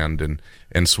in band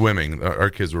and swimming. Our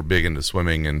kids were big into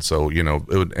swimming, and so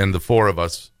and the 4 of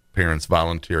us parents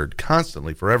volunteered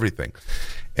constantly for everything,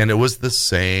 and it was the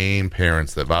same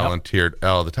parents that volunteered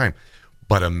all the time.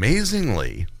 But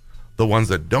amazingly, the ones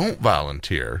that don't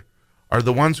volunteer are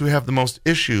the ones who have the most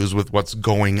issues with what's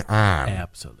going on.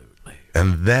 Absolutely.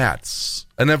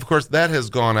 And of course that has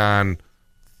gone on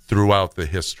throughout the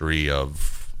history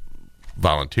of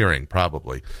volunteering,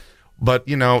 probably. But,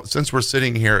 since we're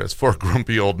sitting here as four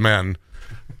grumpy old men,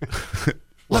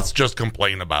 let's just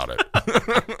complain about it.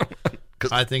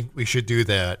 I think we should do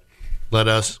that. Let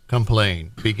us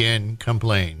complain. Begin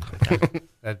complain.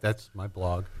 That's my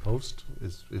blog post.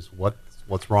 Is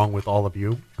what's wrong with all of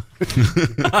you?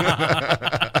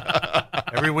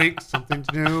 Every week something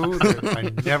new.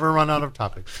 I never run out of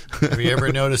topics. Have you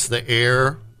ever noticed the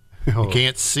air? You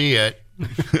can't see it,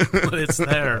 But it's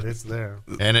there. It's there.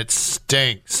 and it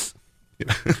stinks.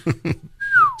 It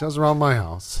does around my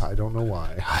house. I don't know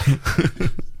why.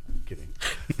 Kidding.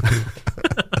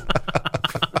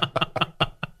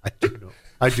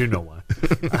 I do know why.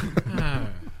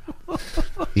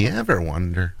 You ever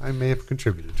wonder? I may have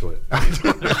contributed to it.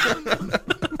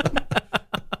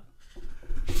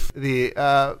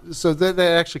 So that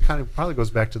actually kind of probably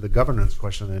goes back to the governance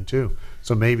question then too.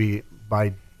 So maybe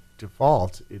by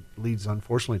default it leads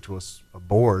unfortunately to a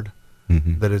board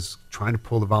that is trying to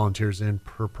pull the volunteers in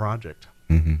per project.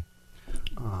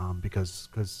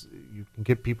 Because you can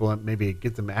get people and maybe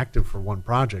get them active for one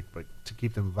project, but to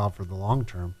keep them involved for the long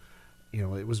term,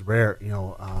 it was rare.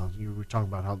 You were talking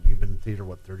about how you've been in theater,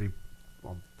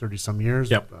 30 some years.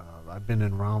 Yep. I've been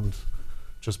in around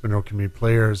just Monroe Community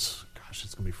Players. Gosh,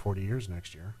 it's going to be 40 years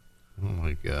next year. Oh,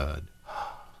 my God.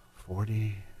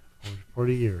 40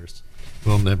 years.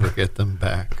 We'll never get them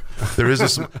back. There is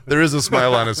a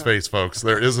smile on his face, folks.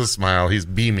 There is a smile. He's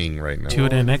beaming right now.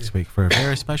 Tune in next week for a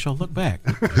very special look back.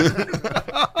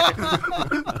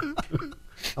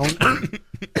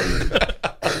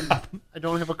 I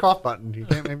don't have a cough button. You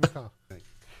can't make me cough.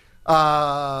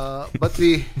 But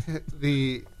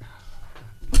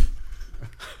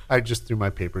I just threw my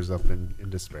papers up in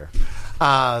despair.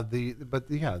 That's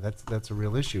a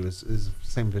real issue. Is the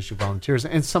same issue volunteers,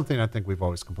 and it's something I think we've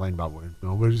always complained about.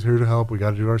 Nobody's here to help. We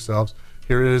got to do it ourselves.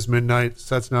 Here it is, midnight.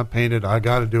 Set's not painted. I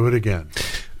got to do it again.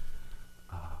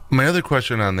 My other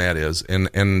question on that is,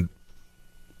 and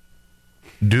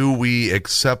do we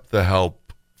accept the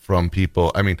help from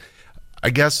people? I mean, I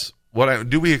guess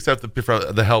do we accept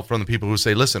the help from the people who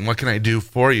say, "Listen, what can I do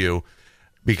for you?"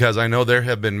 Because I know there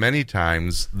have been many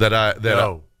times that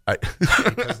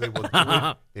because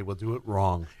they will do it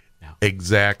wrong.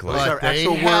 Exactly. Those But are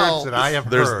actual they words help. that I have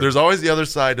heard. There's always the other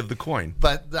side of the coin.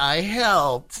 But I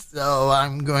helped, so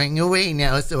I'm going away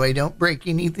now so I don't break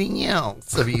anything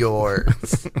else of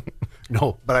yours.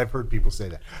 No, but I've heard people say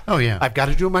that. Oh, yeah. I've got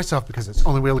to do it myself because it's the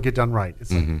only way it'll get done right.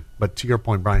 It's like, but to your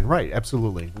point, Brian, right?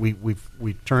 Absolutely.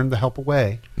 We turned the help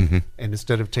away, and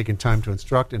instead of taking time to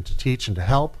instruct and to teach and to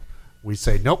help, we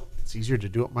say, nope, it's easier to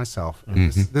do it myself.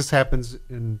 And this happens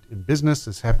in business.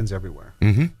 This happens everywhere.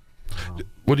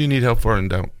 What do you need help for, and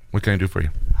don't? What can I do for you?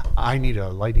 I need a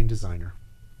lighting designer.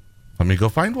 Let me go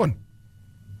find one.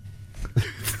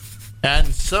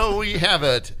 And so we have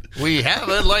it. We have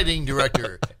a lighting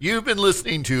director. You've been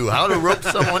listening to How to Rope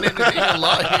Someone into Being a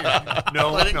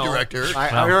Lighting Director.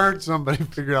 I heard somebody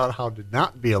figure out how to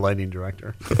not be a lighting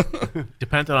director.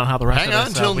 Depending on how the rest Hang of on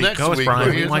this till week next goes, week, Brian,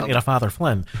 will we you? might need a Father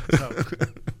Flynn.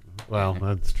 Well,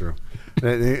 that's true.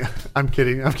 I'm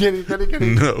kidding.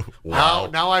 No. Wow.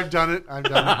 Now I've done it.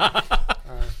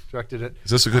 Directed it.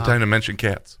 Is this a good time to mention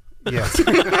cats? Yes.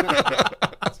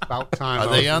 It's about time. Are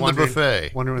they on the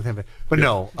buffet? Wondering with him. But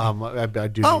no, I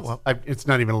do. It's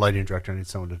not even a lighting director. I need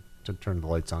someone to turn the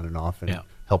lights on and off and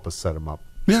help us set them up.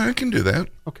 Yeah, I can do that.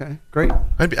 Okay, great.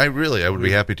 I would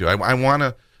be happy to. I want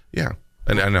to, yeah.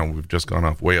 And I know we've just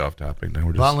gone way off topic. Now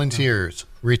we're just Volunteers,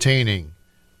 retaining.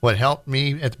 What helped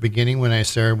me at the beginning when I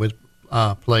started with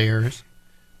players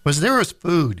was there was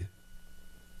food.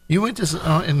 You went to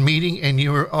a meeting and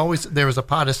you were always, there was a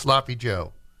pot of sloppy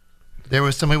Joe. There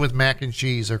was somebody with mac and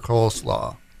cheese or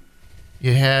coleslaw.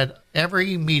 You had,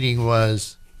 every meeting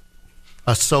was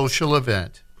a social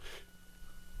event.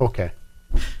 Okay.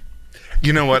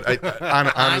 You know what?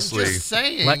 Honestly, I'm just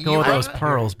saying. Let go of those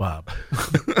pearls, Bob.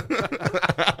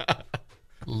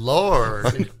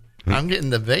 Lord, I'm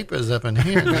getting the vapors up in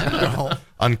here now.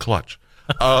 unclutch.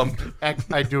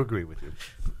 I do agree with you.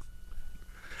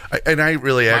 I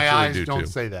really My actually eyes do don't too.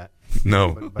 say that.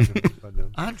 No. But,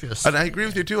 I'm just. And I agree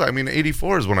with you too. I mean,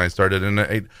 84 is when I started,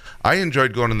 and I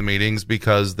enjoyed going to the meetings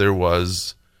because there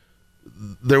was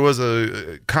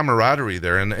a camaraderie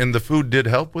there, and the food did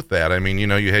help with that. I mean,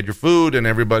 you had your food, and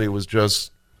everybody was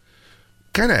just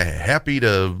kind of happy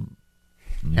to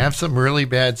have some really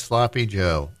bad sloppy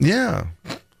Joe. Yeah,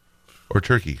 or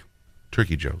turkey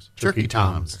joes, Turkey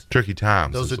Toms. Turkey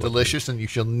Toms. Those are delicious, and you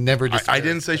shall never disparage. I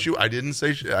didn't say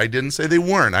I didn't say they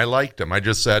weren't. I liked them. I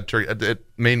just said turkey. It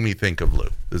made me think of Lou.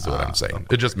 Is what I'm saying.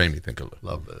 It just made me think of Lou.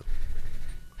 Love Lou.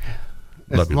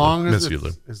 Love you, Lou. Miss you,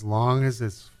 Lou. As long as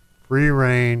it's free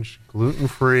range, gluten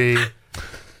free,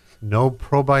 no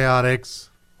probiotics,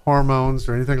 hormones,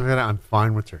 or anything like that, I'm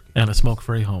fine with turkey. And a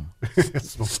smoke-free home.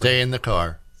 Stay in the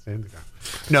car. Stay in the car.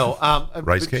 No,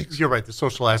 Rice but cakes? You're right. The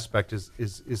social aspect is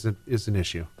an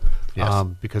issue, Yes.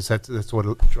 because that's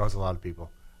what draws a lot of people.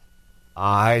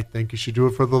 I think you should do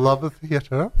it for the love of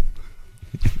theater,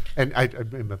 and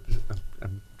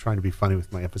I'm trying to be funny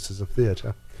with my emphasis of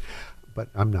theater, but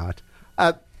I'm not.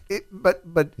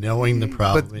 But Knowing the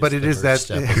problem, but it is that.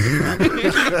 step of the problem.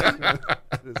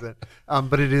 It is that.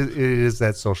 But it is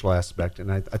that social aspect,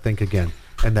 and I think again,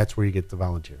 and that's where you get the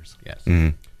volunteers. Yes.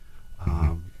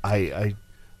 I've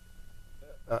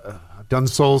done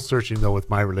soul searching though with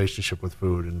my relationship with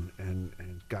food, and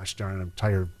gosh darn, I'm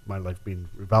tired of my life being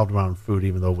revolved around food.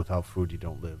 Even though without food you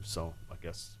don't live, so I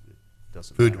guess it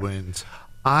doesn't. Food matter. wins.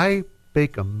 I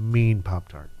bake a mean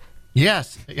Pop-Tart.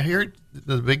 Yes. Here,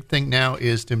 the big thing now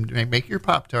is to make your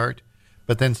Pop-Tart,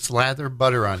 but then slather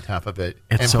butter on top of it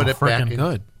It's and so put it back freaking in.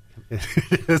 good.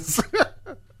 It's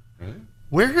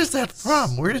Where is that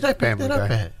from? Where did I pick Family that up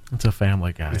Guy. at? It's a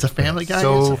Family Guy. It's a Family Guy.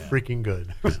 so is it? freaking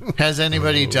good. Has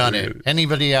anybody done it?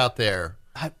 Anybody out there?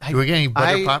 Do we get any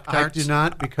butter Pop-Tarts? I do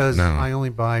not because No. I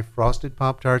only buy frosted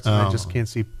Pop-Tarts, and I just can't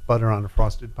see butter on a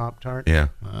frosted Pop-Tart. Yeah.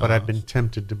 But I've been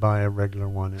tempted to buy a regular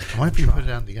one. And Why don't you put it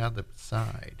on the other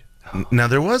side? Now,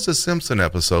 there was a Simpson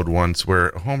episode once where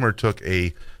Homer took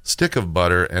a stick of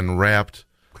butter and wrapped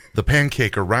the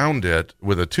pancake around it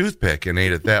with a toothpick and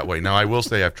ate it that way. Now, I will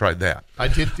say I've tried that. I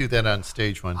did do that on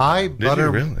stage one I time. Did butter. you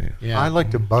really? Yeah. I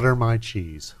like to butter my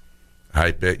cheese.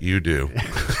 I bet you do.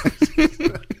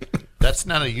 That's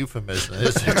not a euphemism,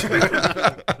 is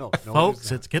it? No,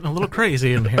 Folks, it's getting a little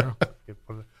crazy in here.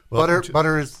 butter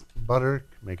can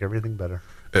make everything better.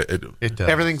 It does.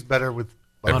 Everything's better with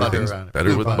butter. Everything's on it. better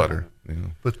Blue with butter. butter. Yeah.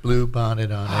 With blue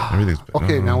bonnet on it. Everything's better.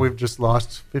 Okay, now we've just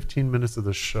lost 15 minutes of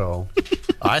the show.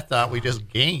 I thought we just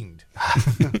gained.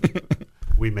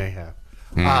 We may have.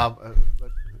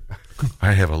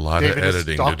 I have a lot David of is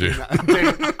editing to do.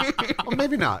 stalking- well,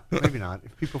 maybe not. Maybe not.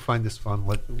 If people find this fun,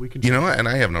 we can. You know what? And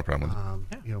I have no problem with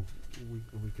it. You know,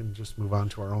 we can just move on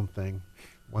to our own thing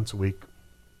once a week.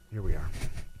 Here we are.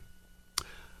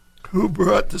 Who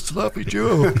brought the sloppy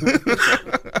Joe?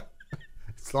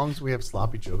 As long as we have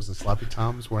sloppy joes and sloppy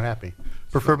toms, we're happy.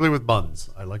 Preferably with buns.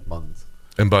 I like buns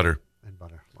And butter. and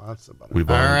butter. Lots of butter. We've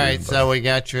All all right, agreed so we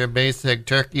got your basic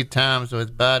turkey toms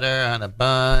with butter on a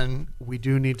bun. We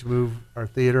do need to move our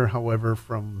theater, however,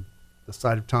 from the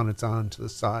side of town it's on to the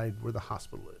side where the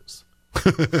hospital is.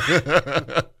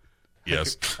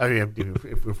 Yes. I mean,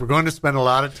 if we're going to spend a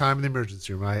lot of time in the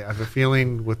emergency room, I have a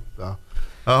feeling with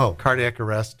cardiac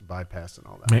arrest, bypass, and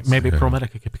all that. Maybe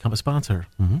ProMedica could become a sponsor.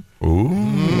 Mm-hmm.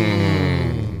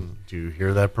 Ooh. Do you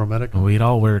hear that, ProMedic? We'd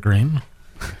all wear green.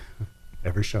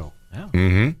 Every show. Yeah.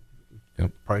 Mm-hmm.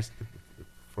 Price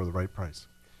for the right price.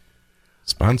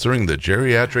 Sponsoring the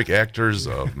geriatric actors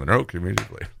of Monroe Community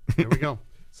Play. There we go.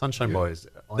 Sunshine Boys.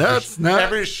 That's not-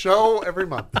 every show, every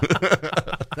month.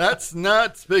 That's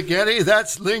not spaghetti,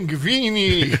 that's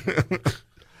linguine.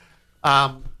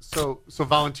 So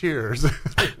volunteers.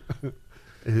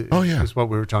 Oh, yeah. Is what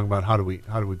we were talking about. How do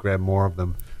we grab more of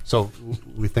them? So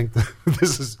we think that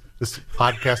this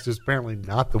podcast is apparently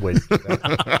not the way to do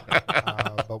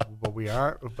that. But we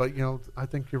are. But I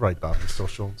think you're right, Bob. The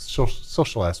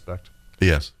social aspect.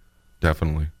 Yes,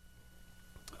 definitely.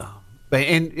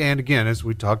 And again, as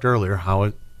we talked earlier, how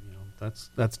it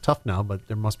that's tough now, but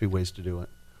there must be ways to do it.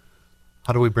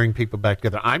 How do we bring people back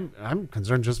together? I'm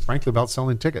concerned just frankly about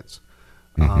selling tickets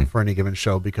for any given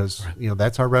show because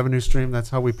that's our revenue stream. That's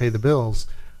how we pay the bills.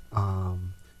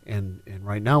 And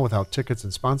right now, without tickets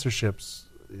and sponsorships,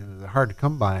 they're hard to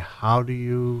come by. How do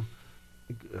you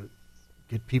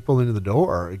get people into the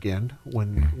door again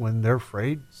when they're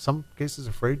afraid? Some cases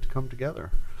afraid to come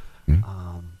together.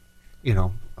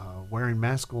 Wearing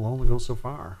masks will only go so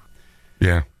far.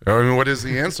 Yeah. I mean, what is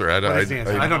the answer? What is the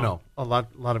answer? I don't know. A lot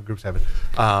of groups have it.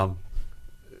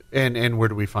 And where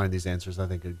do we find these answers? I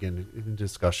think again in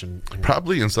discussion.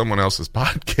 Probably in someone else's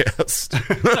podcast.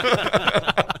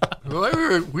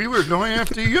 We were going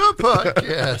after your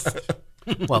podcast.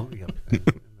 Well, yeah.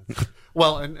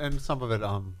 Well, and some of it.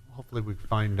 Hopefully, we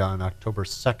find on October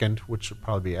 2nd, which will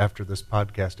probably be after this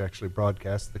podcast actually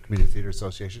broadcasts. The Community Theater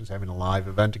Association is having a live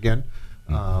event again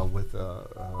with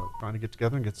trying to get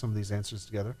together and get some of these answers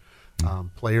together.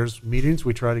 Players meetings,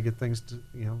 we try to get things to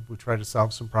we try to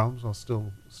solve some problems while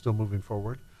still moving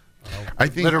forward. I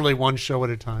think literally one show at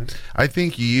a time. I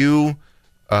think you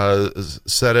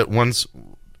said it once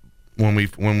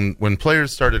when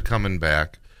players started coming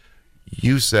back.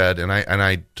 you said, and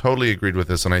I totally agreed with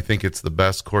this, and I think it's the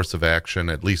best course of action,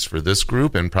 at least for this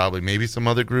group and probably maybe some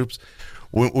other groups.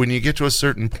 When you get to a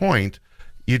certain point,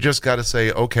 you just got to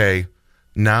say, okay,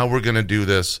 now we're going to do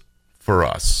this for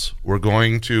us. We're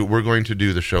going to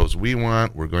do the shows we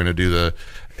want. We're going to do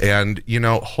and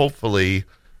hopefully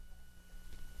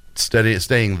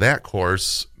staying that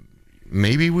course.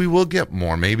 Maybe we will get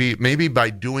more. Maybe by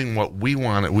doing what we've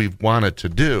wanted to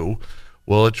do,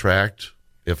 we'll attract,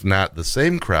 if not the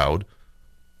same crowd,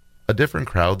 a different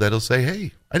crowd that'll say,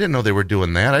 hey, I didn't know they were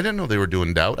doing that. I didn't know they were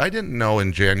doing Doubt. I didn't know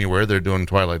in January they're doing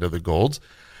Twilight of the Golds.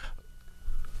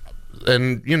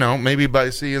 And, maybe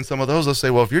by seeing some of those, they'll say,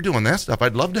 well, if you're doing that stuff,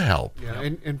 I'd love to help. Yeah,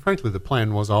 and frankly, the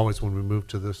plan was always when we moved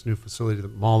to this new facility, the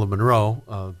Mall of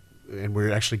Monroe, and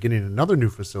we're actually getting another new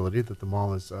facility that the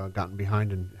mall has gotten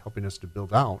behind in helping us to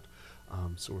build out.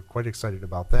 So we're quite excited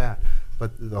about that.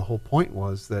 But the whole point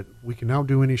was that we can now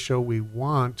do any show we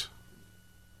want.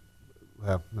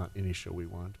 Well, not any show we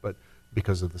want, but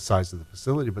because of the size of the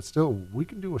facility. But still, we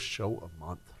can do a show a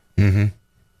month. Mm-hmm.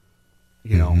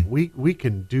 We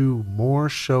can do more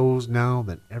shows now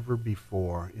than ever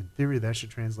before. In theory, that should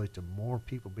translate to more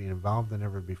people being involved than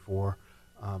ever before.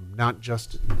 Not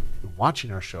just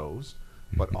watching our shows,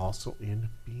 but also in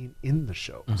being in the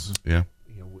shows. Yeah.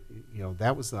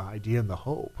 That was the idea and the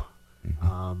hope.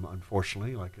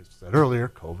 Unfortunately, like I said earlier,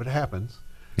 COVID happens,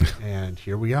 and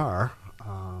here we are,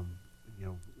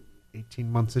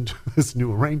 18 months into this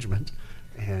new arrangement,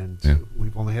 and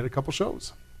we've only had a couple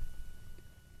shows.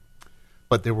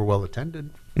 But they were well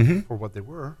attended for what they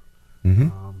were.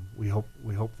 We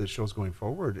hope this show's going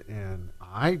forward, and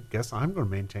I guess I'm going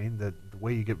to maintain that the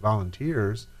way you get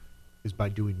volunteers is by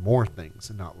doing more things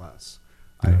and not less.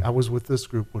 I was with this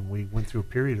group when we went through a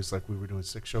period. It's like we were doing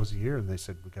 6 shows a year, and they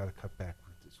said we got to cut back.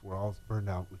 We're all burned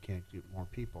out. We can't get more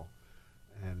people,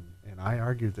 and I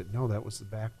argued that no, that was the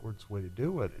backwards way to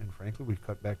do it. And frankly, we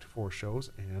cut back to 4 shows,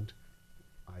 and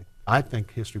I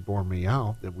think history bore me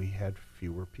out that we had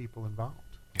fewer people involved.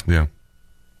 Yeah.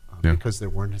 Because there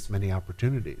weren't as many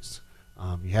opportunities.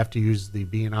 You have to use the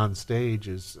being on stage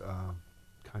as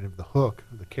kind of the hook,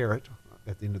 the carrot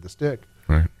at the end of the stick,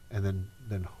 Right. and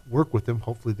then work with them.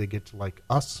 Hopefully they get to like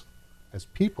us as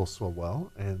people so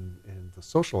well, and the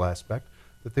social aspect,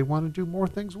 that they want to do more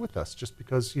things with us just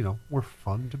because, we're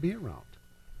fun to be around.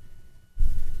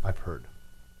 I've heard.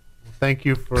 Well, thank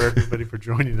you for everybody for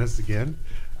joining us again.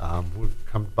 We've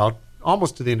come about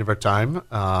almost to the end of our time.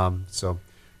 So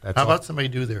that's How about somebody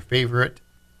do their favorite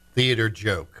theater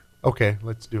joke okay,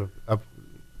 let's do it.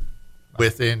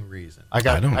 within reason? I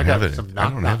got don't have it. some I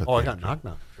don't have knock-knock. it Oh, I there, got Joe.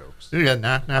 knock-knock jokes. You got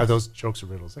knock knock. Are those jokes or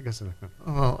riddles? I guess. Oh,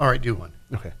 well, all right, do one.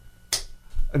 Okay.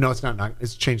 No, it's not knock.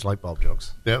 It's change light bulb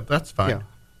jokes. Yeah, that's fine. Yeah.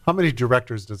 How many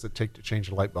directors does it take to change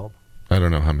a light bulb? I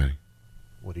don't know how many.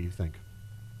 What do you think?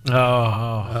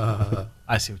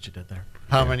 I see what you did there.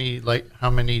 How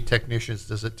many technicians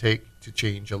does it take to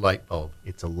change a light bulb?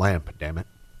 It's a lamp, damn it.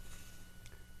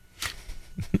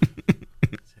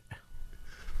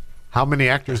 How many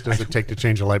actors does it take to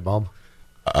change a light bulb?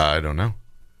 I don't know.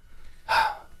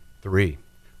 3.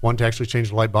 1 to actually change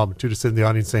the light bulb, and 2 to sit in the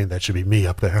audience saying, that should be me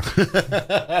up there. Well,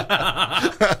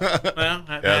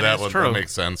 That is one true. that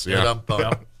makes sense. Yeah.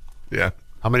 Dum-bum. Yeah.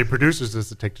 How many producers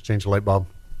does it take to change a light bulb?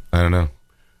 I don't know.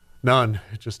 None.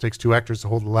 It just takes 2 actors to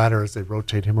hold the ladder as they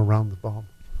rotate him around the bulb.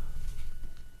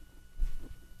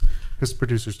 Because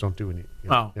producers don't do any.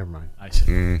 Oh. Never mind. I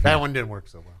see. Mhm. That one didn't work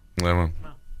so well. That one.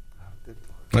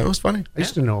 That was funny. I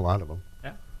used to know a lot of them.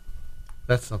 Yeah.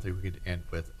 That's something we could end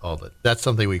with. That's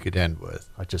something we could end with.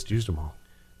 I just used them all.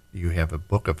 You have a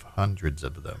book of hundreds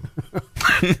of them.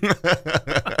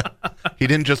 He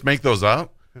didn't just make those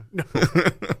up.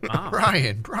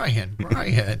 Brian.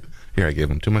 Here, I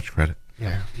gave him too much credit.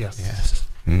 Yeah. Yes.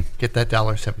 Yes. Get that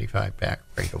 $1.75 back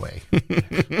right away.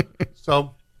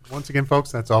 So, once again,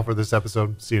 folks, that's all for this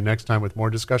episode. See you next time with more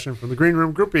discussion from the Green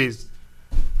Room Groupies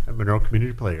and Monroe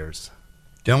Community Players.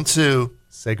 Don't sue.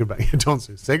 Say goodbye. Don't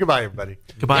say. Say goodbye, everybody.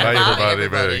 Goodbye. Bye, Bye, everybody.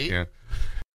 everybody. Yeah.